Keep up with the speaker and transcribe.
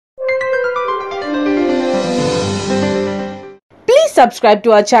subscribe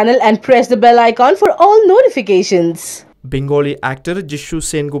to our channel and press the bell icon for all notifications. Bengali actor Jisshu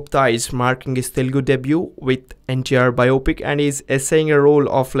Sengupta is marking his Telugu debut with NTR Biopic and is essaying a role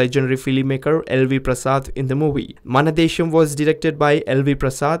of legendary filmmaker LV Prasad in the movie. Mana Desam was directed by LV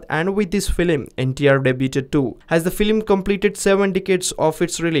Prasad, and with this film, NTR debuted too. As the film completed 7 decades of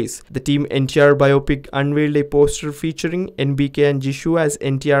its release, the team NTR Biopic unveiled a poster featuring NBK and Jisshu as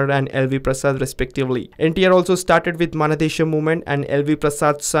NTR and LV Prasad respectively. NTR also started with Mana Desam movement, and LV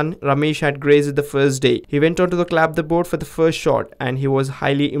Prasad's son Ramesh had graced the first day. He went on to clap the board for the first shot, and he was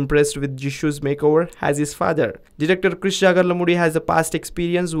highly impressed with Jishu's makeover as his father. Director Krish Jagarlamudi has a past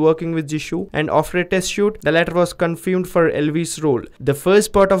experience working with Jisshu, and after a test shoot, the latter was confirmed for LV's role. The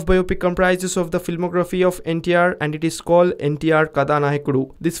first part of biopic comprises of the filmography of NTR, and it is called NTR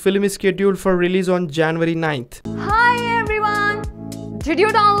Kathanayakudu. This film is scheduled for release on January 9th. Hi everyone! Did you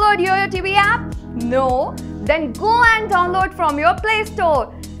download YOYO TV app? No? Then go and download from your Play Store,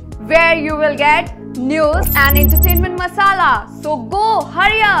 where you will get news and entertainment masala. So go,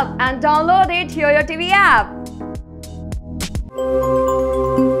 hurry up and download it YOYO TV app.